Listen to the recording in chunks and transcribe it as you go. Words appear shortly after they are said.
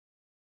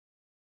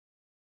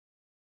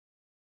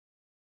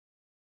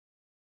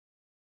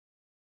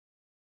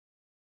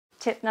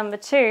Tip number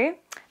 2,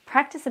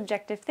 practice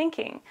objective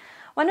thinking.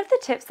 One of the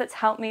tips that's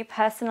helped me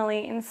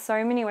personally in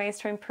so many ways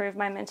to improve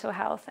my mental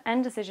health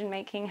and decision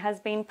making has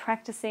been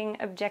practicing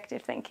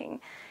objective thinking.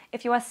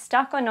 If you are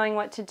stuck on knowing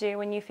what to do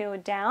when you feel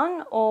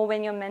down or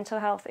when your mental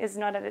health is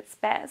not at its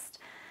best,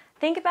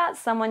 think about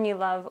someone you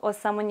love or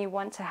someone you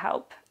want to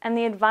help and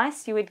the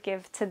advice you would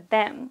give to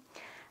them.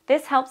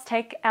 This helps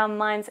take our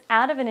minds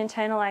out of an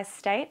internalized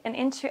state and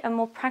into a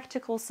more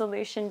practical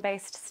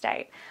solution-based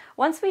state.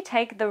 Once we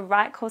take the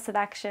right course of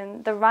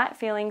action, the right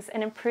feelings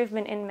and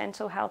improvement in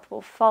mental health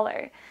will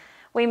follow.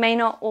 We may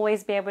not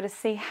always be able to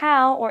see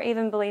how or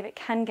even believe it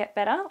can get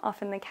better,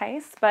 often the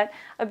case, but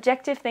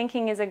objective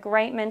thinking is a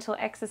great mental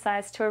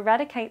exercise to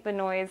eradicate the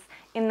noise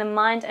in the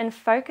mind and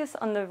focus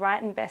on the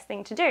right and best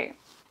thing to do.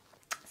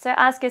 So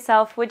ask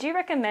yourself, would you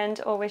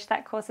recommend or wish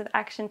that course of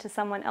action to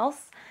someone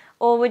else?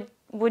 Or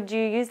would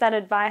you use that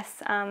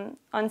advice on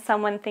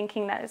someone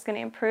thinking that it's going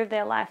to improve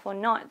their life or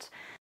not?